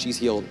up, and she's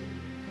healed.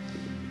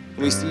 And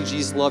we see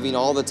Jesus loving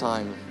all the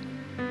time.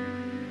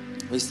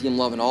 We see him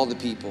loving all the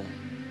people.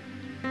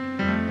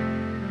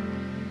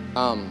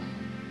 I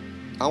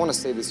want to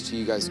say this to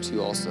you guys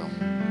too also.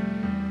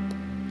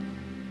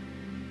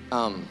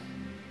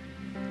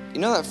 You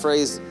know that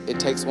phrase, it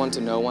takes one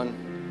to know one?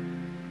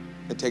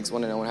 It takes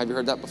one to know one. Have you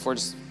heard that before?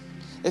 Just,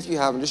 if you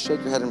haven't, just shake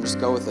your head and just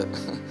go with it.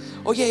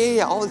 Oh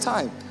yeah, all the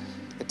time.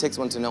 It takes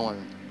one to know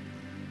one.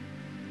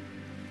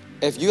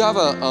 If you have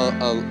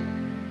a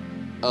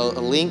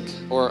link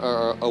or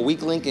a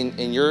weak link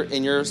in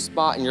your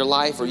spot in your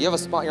life, or you have a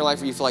spot in your life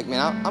where you feel like,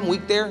 man, I'm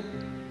weak there.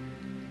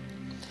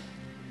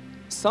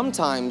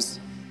 Sometimes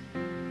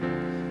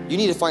you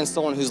need to find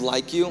someone who's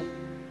like you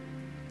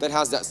that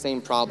has that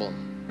same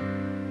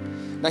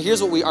problem. Now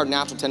here's what our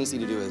natural tendency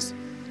to do is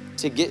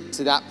to get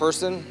to that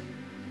person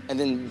and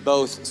then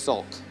both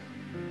sulk.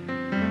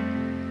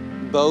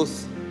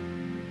 Both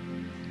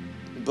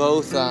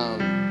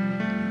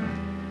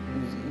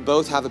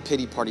have a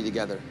pity party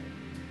together.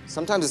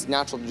 Sometimes it's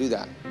natural to do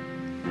that.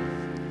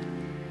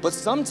 But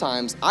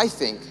sometimes I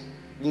think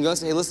you can go and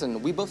say, hey,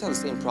 listen, we both have the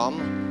same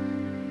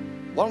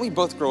problem. Why don't we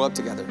both grow up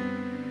together?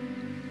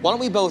 Why don't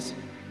we both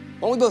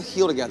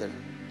heal together?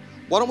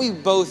 Why don't we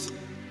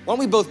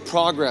both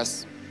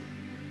progress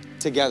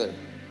together?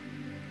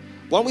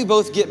 Why don't we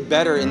both get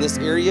better in this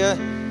area?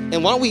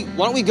 And why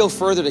don't we go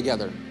further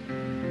together?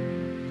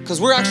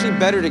 Because we're actually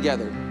better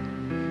together.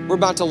 We're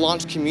about to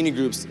launch community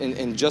groups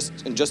in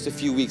just a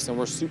few weeks, and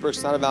we're super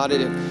excited about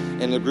it,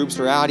 and the groups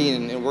are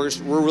adding, and we're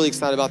really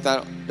excited about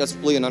that. That's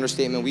really an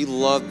understatement. We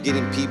love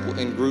getting people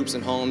in groups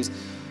and homes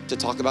to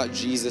talk about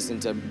Jesus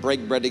and to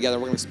break bread together.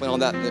 We're gonna explain all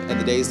that in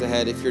the days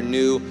ahead. If you're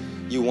new,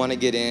 you wanna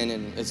get in,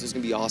 and it's just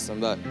gonna be awesome.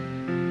 But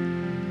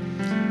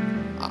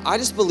I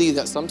just believe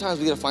that sometimes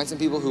we gotta find some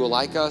people who are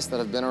like us, that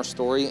have been our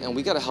story, and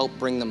we gotta help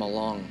bring them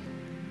along.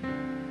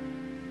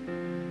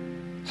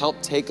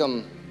 Help take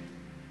them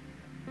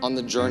on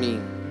the journey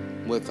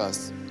with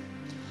us.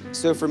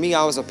 So for me,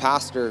 I was a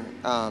pastor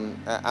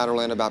at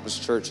Orlando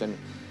Baptist Church, and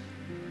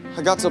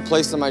I got to a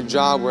place in my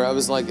job where I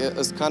was like, it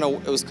was kind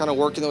of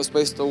working the way it was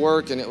supposed to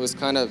work, and it was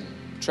kind of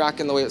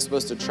tracking the way it's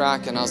supposed to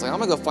track. And I was like, I'm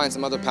gonna go find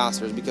some other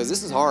pastors because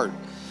this is hard.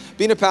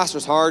 Being a pastor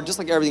is hard, just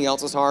like everything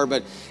else is hard,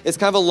 but it's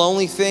kind of a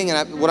lonely thing.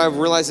 And what I've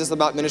realized is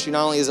about ministry,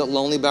 not only is it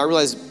lonely, but I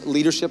realized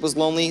leadership is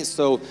lonely.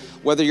 So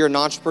whether you're an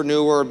entrepreneur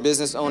or a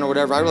business owner or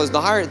whatever, I realized the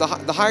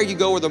higher you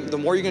go, or the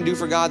more you're gonna do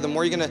for God, the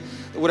more you're gonna,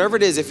 whatever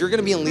it is, if you're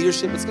gonna be in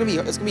leadership, you're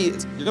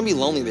gonna be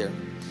lonely there.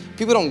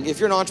 People don't, if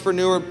you're an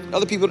entrepreneur,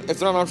 other people, if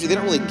they're not an entrepreneur, they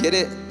don't really get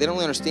it, they don't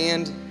really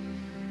understand.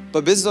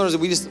 But business owners,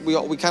 we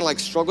kind of like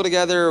struggle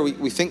together,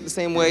 we think the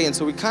same way, and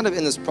so we kind of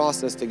in this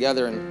process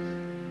together. And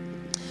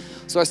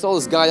so I saw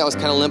this guy that was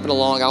kind of limping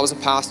along. I was a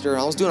pastor,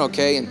 and I was doing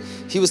okay, and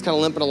he was kind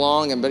of limping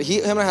along. But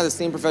him and I had the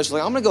same profession.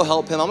 Like, I'm gonna go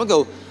help him. I'm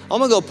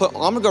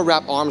gonna go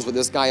wrap arms with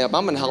this guy up.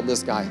 I'm gonna help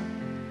this guy.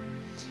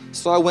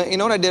 So I went. You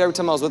know what I did every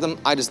time I was with him?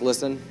 I just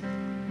listened.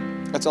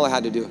 That's all I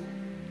had to do,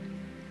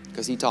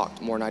 because he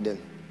talked more than I did.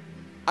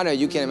 I know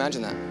you can't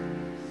imagine that,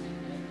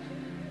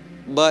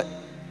 but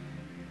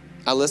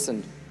I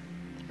listened.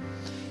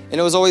 And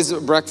it was always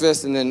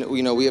breakfast, and then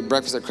we had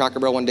breakfast at Cracker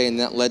Barrel one day, and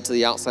that led to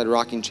the outside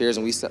rocking chairs,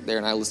 and we sat there,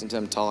 and I listened to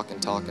him talk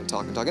and talk and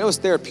talk and talk. And it was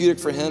therapeutic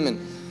for him,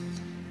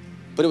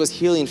 but it was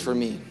healing for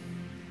me.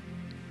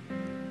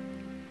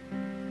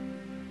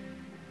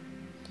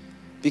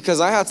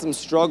 Because I had some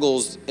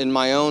struggles in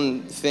my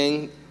own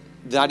thing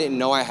that I didn't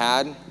know I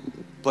had,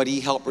 but he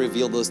helped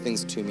reveal those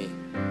things to me.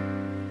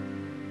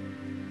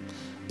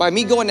 By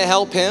me going to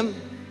help him,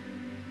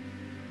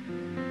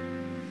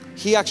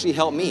 he actually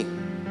helped me.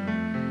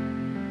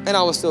 And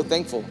I was so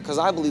thankful, because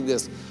I believe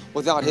this,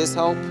 without his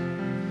help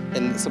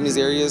in some of these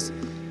areas,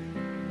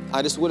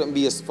 I just wouldn't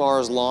be as far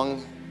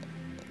along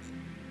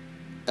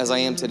as I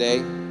am today.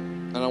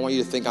 And I don't want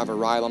you to think I've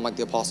arrived. I'm like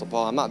the Apostle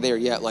Paul. I'm not there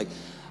yet. Like,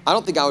 I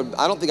don't think I would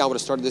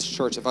have started this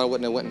church if I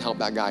wouldn't have went and helped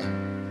that guy.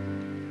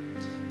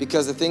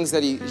 Because the things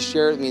that he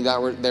shared with me,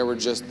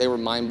 they were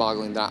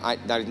mind-boggling, that I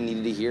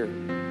needed to hear.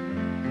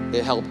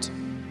 It helped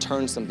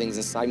turn some things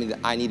inside me that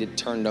I needed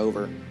turned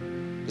over.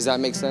 Does that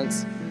make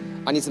sense?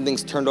 I need some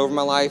things turned over in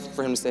my life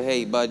for him to say,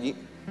 hey, bud,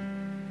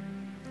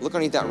 look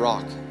underneath that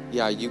rock.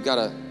 Yeah, you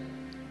gotta,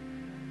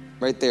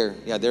 right there.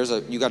 Yeah,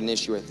 you got an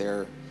issue right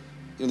there.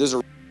 There's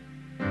a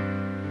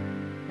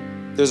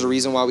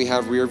reason why we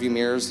have rear view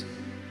mirrors.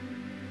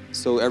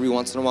 So every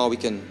once in a while we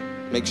can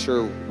make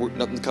sure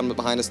nothing's coming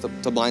behind us to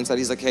blindside.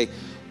 He's like, hey,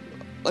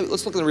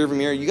 let's look in the rearview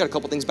mirror. You got a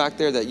couple things back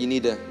there that you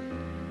need to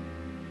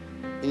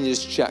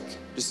just check.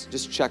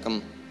 Just check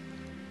them,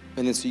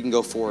 and then so you can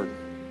go forward.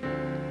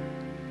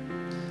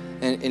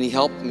 And he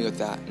helped me with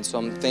that, and so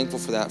I'm thankful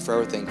for that,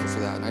 forever thankful for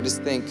that. And I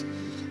just think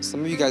some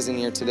of you guys in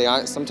here today,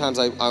 sometimes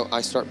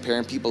I start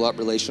pairing people up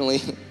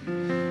relationally.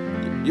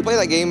 You play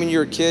that game when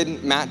you're a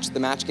kid, the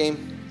match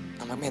game?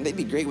 I'm like, man, they'd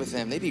be great with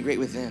them. They'd be great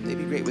with them. They'd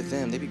be great with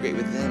them. They'd be great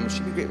with them.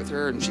 She'd be great with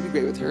her, and she'd be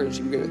great with her, and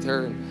she'd be great with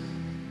her.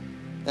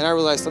 And I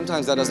realize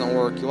sometimes that doesn't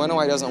work. You want to know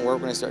why it doesn't work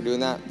when I start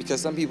doing that?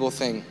 Because some people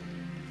think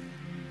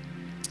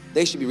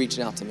they should be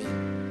reaching out to me.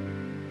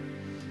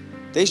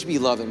 They should be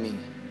loving me.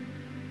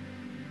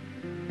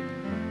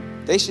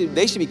 They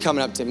should be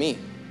coming up to me.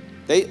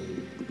 They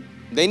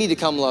need to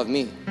come love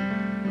me.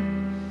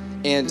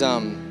 And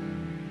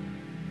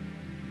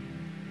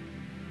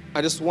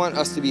I just want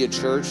us to be a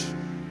church.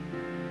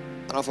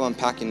 I don't know if I'm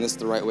unpacking this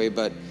the right way,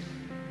 but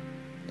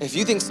if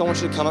you think someone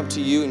should come up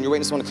to you and you're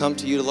waiting for someone to come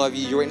to you to love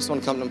you, you're waiting for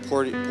someone to come and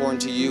pour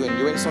into you, and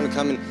you're waiting for someone to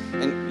come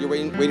and you're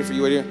waiting for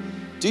you,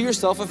 do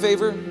yourself a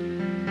favor,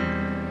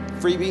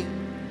 freebie.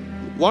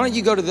 Why don't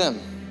you go to them?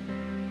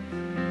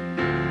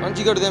 Why don't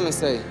you go to them and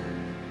say,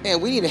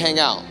 man, we need to hang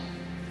out.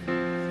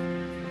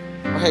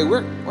 Or hey,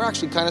 we're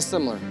actually kind of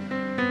similar.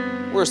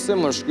 We're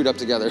similar screwed up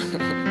together.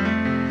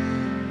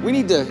 Why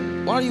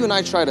don't you and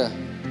I try to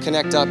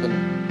connect up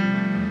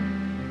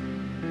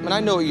I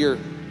know what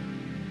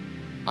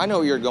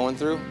you're going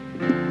through.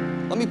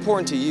 Let me pour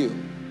into you.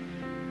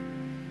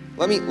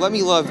 Let me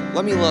love you.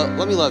 Let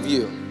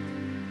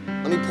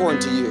me pour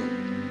into you.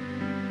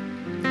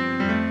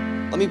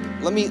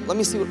 Let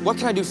me see what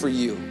can I do for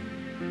you?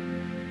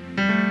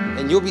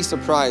 And you'll be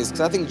surprised,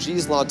 because I think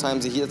Jesus, a lot of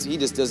times, he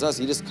just does us.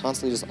 He just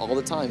constantly, just all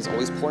the time, he's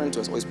always pouring into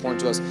us, always pouring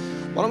into us.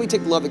 Why don't we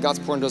take the love that God's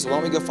pouring into us? Why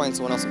don't we go find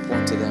someone else and pour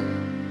into them?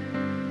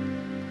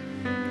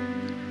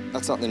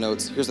 That's not in the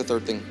notes. Here's the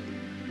third thing.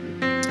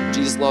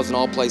 Jesus loves in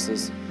all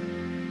places.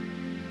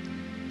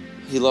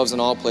 He loves in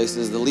all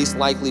places. The least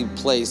likely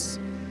place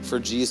for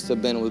Jesus to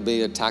have been would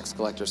be a tax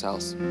collector's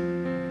house. It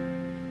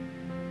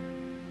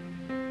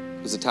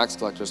was a tax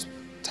collector's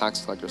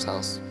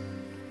house.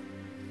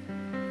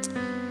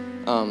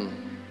 I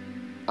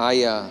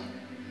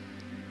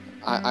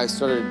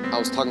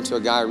was talking to a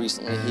guy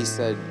recently. He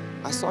said,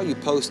 I saw you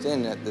post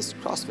in at this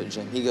CrossFit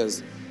gym. He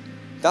goes,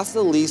 that's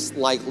the least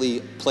likely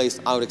place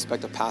I would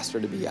expect a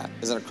pastor to be at,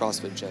 is in a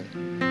CrossFit gym.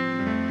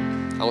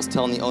 I was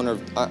telling the owner,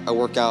 I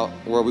work out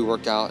where we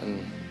work out,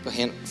 and the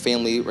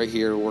family right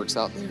here works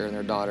out there, and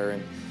their daughter,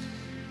 and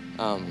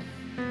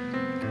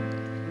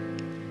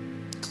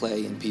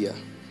Clay and Pia.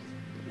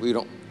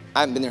 I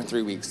haven't been there in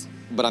 3 weeks,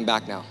 but I'm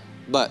back now.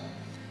 But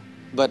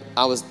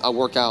I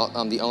work out,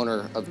 the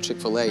owner of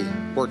Chick-fil-A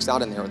works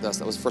out in there with us.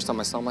 That was the first time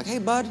I saw him. I'm like, hey,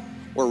 bud,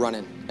 we're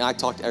running. And I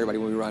talk to everybody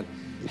when we run.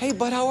 Hey,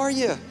 bud, how are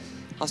you?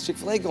 How's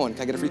Chick-fil-A going?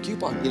 Can I get a free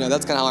coupon?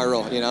 That's kind of how I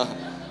roll,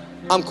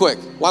 I'm quick.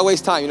 Why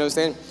waste time, you know what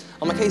I'm saying?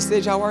 I'm like, hey,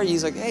 Sidge, how are you?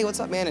 He's like, hey,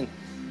 what's up, man? And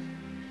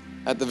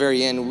at the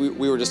very end,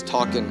 we were just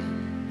talking.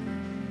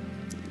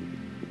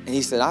 And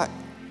he said,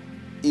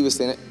 he was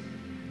saying,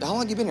 how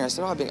long have you been here? I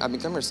said, I've been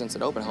coming here since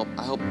it opened.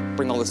 I helped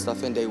bring all this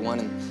stuff in day one.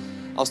 And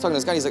I was talking to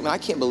this guy, and he's like, man, I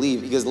can't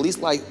believe, because the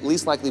least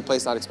likely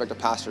place I'd expect a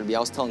pastor to be.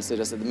 I was telling Sid,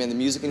 I said, man, the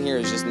music in here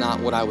is just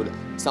not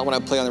it's not what I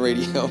play on the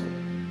radio.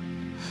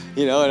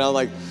 And I'm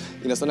like,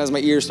 sometimes my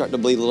ears start to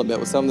bleed a little bit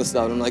with some of the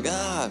stuff. And I'm like,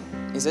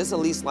 He said, it's the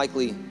least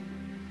likely.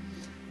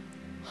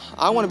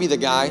 I want to be the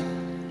guy.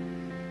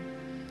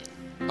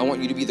 I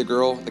want you to be the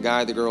girl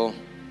that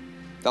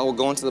will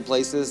go into the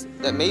places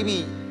that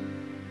maybe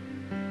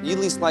you're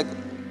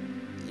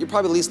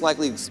probably least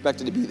likely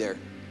expected to be there.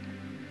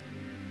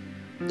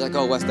 You're like,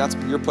 oh, Wes,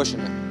 you're pushing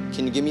it.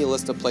 Can you give me a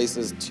list of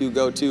places to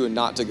go to and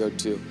not to go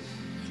to?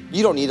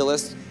 You don't need a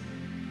list.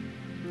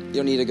 You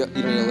don't need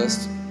a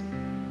list.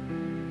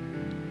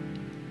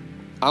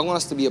 I want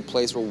us to be a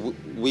place where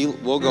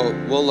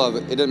we'll love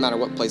it. It doesn't matter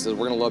what places.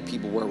 We're going to love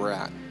people where we're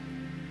at.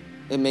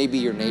 It may be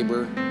your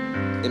neighbor.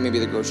 It may be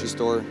the grocery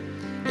store.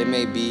 It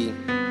may be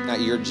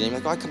at your gym.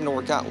 Like, I come to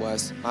work out,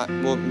 Wes.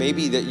 Well,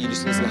 maybe that you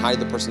just need to hide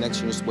the person next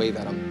to you and just wave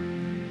at them.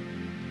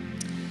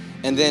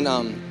 And then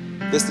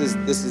this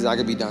is I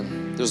could be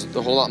done. There's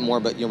a whole lot more,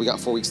 but we got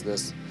 4 weeks of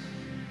this.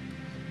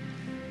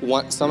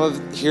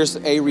 Here's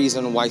a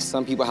reason why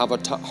some people have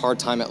a hard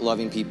time at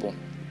loving people.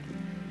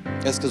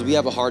 It's because we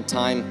have a hard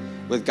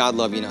time with God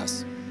loving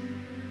us.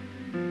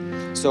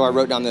 So I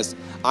wrote down this.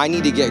 I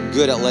need to get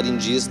good at letting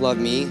Jesus love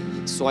me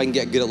so I can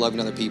get good at loving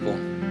other people.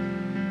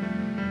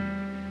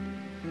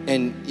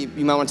 And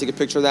you might want to take a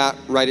picture of that,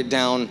 write it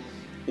down,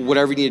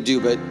 whatever you need to do.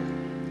 But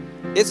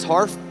it's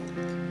hard.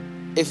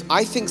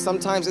 I think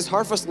sometimes it's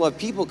hard for us to love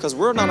people because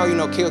we're not even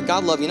okay with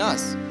God loving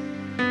us.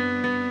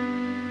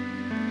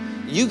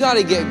 You got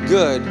to get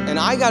good, and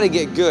I got to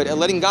get good at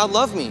letting God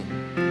love me.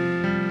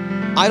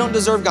 I don't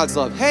deserve God's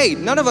love. Hey,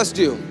 none of us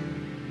do.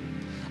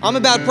 I'm a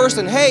bad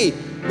person. Hey,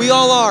 we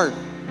all are.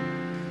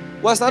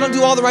 Wes, I don't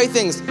do all the right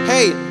things.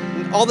 Hey,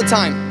 all the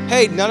time.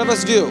 Hey, none of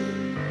us do.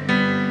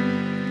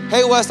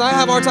 Hey, Wes, I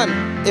have a hard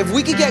time. If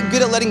we could get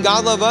good at letting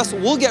God love us,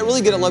 we'll get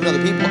really good at loving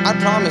other people. I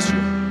promise you.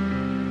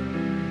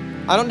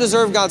 I don't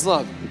deserve God's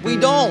love. We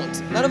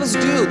don't. None of us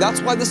do. That's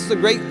why this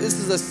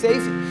is a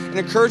safe and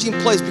encouraging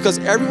place, because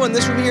everyone in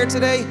this room here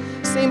today,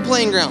 same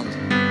playing ground.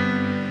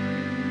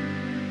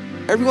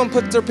 Everyone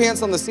puts their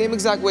pants on the same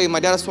exact way. My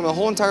dad has swum my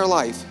whole entire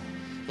life,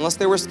 unless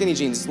they wear skinny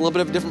jeans. It's a little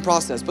bit of a different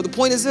process. But the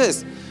point is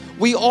this,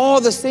 we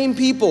all the same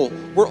people.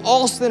 We're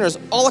all sinners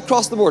all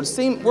across the board.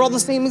 We're all the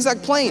same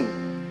exact plane.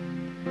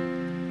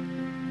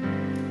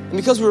 And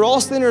because we were all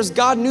sinners,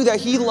 God knew that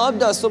he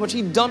loved us so much,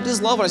 he dumped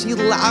his love on us. He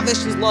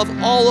lavished his love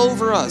all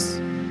over us.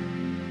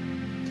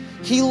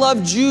 He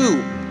loved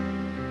you.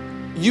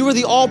 You were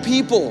the all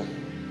people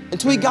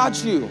until he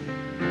got you.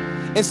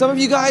 And some of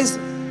you guys,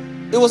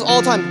 it was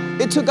all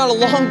time. It took God a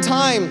long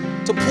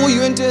time to pull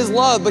you into his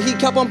love, but he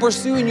kept on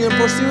pursuing you and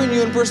pursuing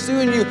you and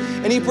pursuing you,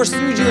 and he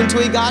pursued you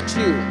until he got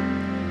you.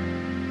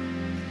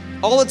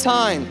 All the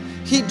time.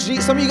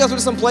 Some of you guys went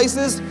to some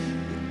places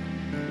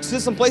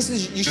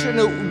you shouldn't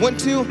have went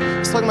to. I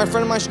was talking to my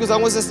friend of mine, she goes, I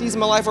was a season in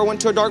my life where I went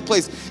to a dark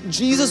place.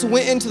 Jesus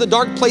went into the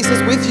dark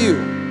places with you.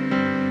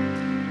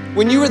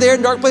 When you were there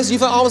in dark places, you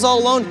felt I was all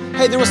alone.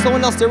 Hey, there was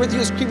someone else there with you.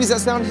 As creepy as that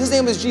sounded, his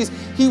name was Jesus.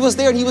 He was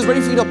there and he was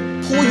ready for you to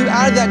pull you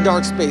out of that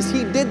dark space.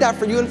 He did that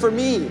for you and for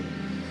me.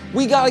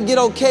 We got to get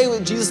okay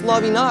with Jesus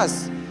loving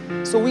us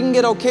so we can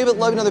get okay with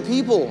loving other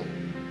people.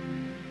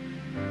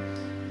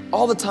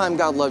 All the time,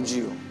 God loved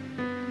you.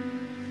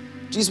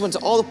 Jesus went to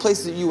all the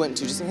places that you went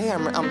to, just saying, hey,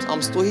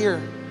 I'm still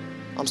here.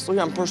 I'm still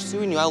here. I'm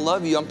pursuing you. I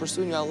love you. I'm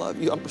pursuing you. I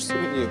love you. I'm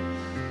pursuing you.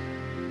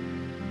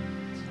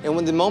 And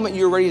when the moment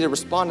you were ready to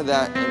respond to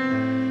that,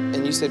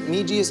 and you said,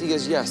 me, Jesus, he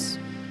goes, yes,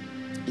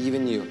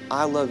 even you.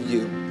 I love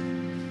you.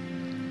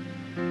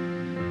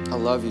 I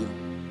love you.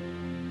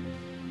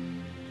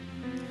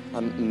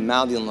 I'm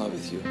madly in love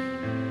with you.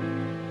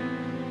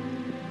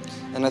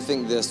 And I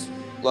think this,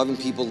 loving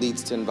people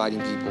leads to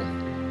inviting people.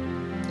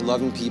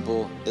 Loving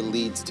people, it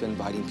leads to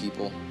inviting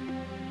people.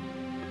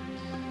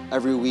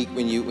 Every week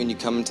when you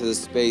come into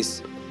this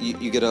space,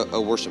 you get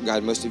a worship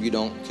guide. Most of you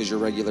don't because you're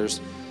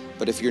regulars.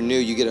 But if you're new,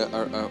 you get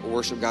a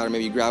worship guide, or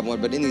maybe you grab one.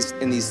 But in these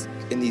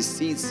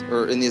seats,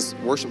 or in these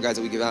worship guides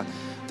that we give out,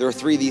 there are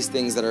 3 of these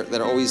things that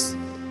are always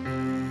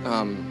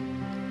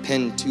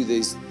pinned to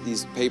these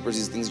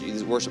papers,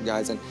 these worship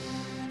guides. And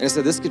it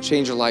said, this could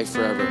change your life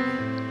forever.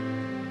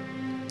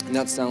 And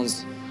that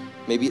sounds,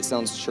 maybe it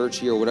sounds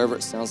churchy or whatever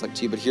it sounds like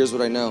to you, but here's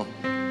what I know.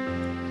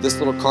 This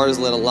little card has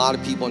led a lot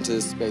of people into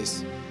this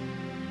space.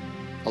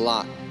 A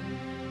lot.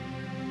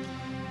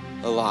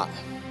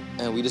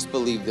 And we just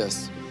believe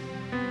this.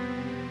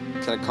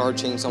 Can a card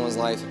change someone's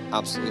life?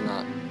 Absolutely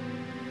not.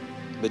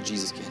 But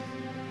Jesus can.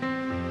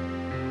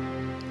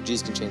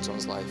 Jesus can change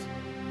someone's life.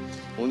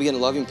 When we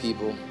begin loving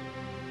people,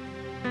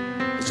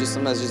 it's just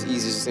sometimes just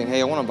easy to saying,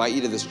 hey, I want to invite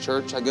you to this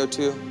church I go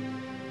to.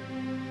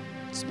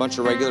 It's a bunch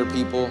of regular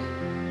people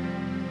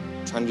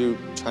trying to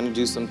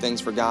do some things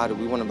for God.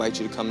 We want to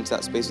invite you to come into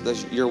that space with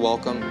us. You're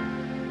welcome.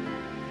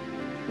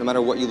 No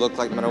matter what you look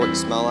like, no matter what you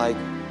smell like,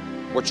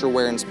 what you're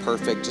wearing is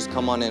perfect. Just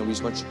come on in. We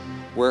just want you,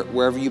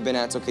 wherever you've been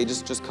at, it's okay.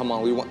 Just come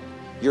on.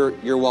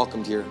 You're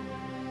welcomed here.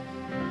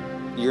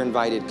 You're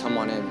invited. Come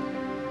on in.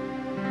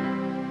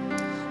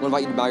 I want to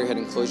invite you to bow your head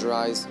and close your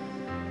eyes.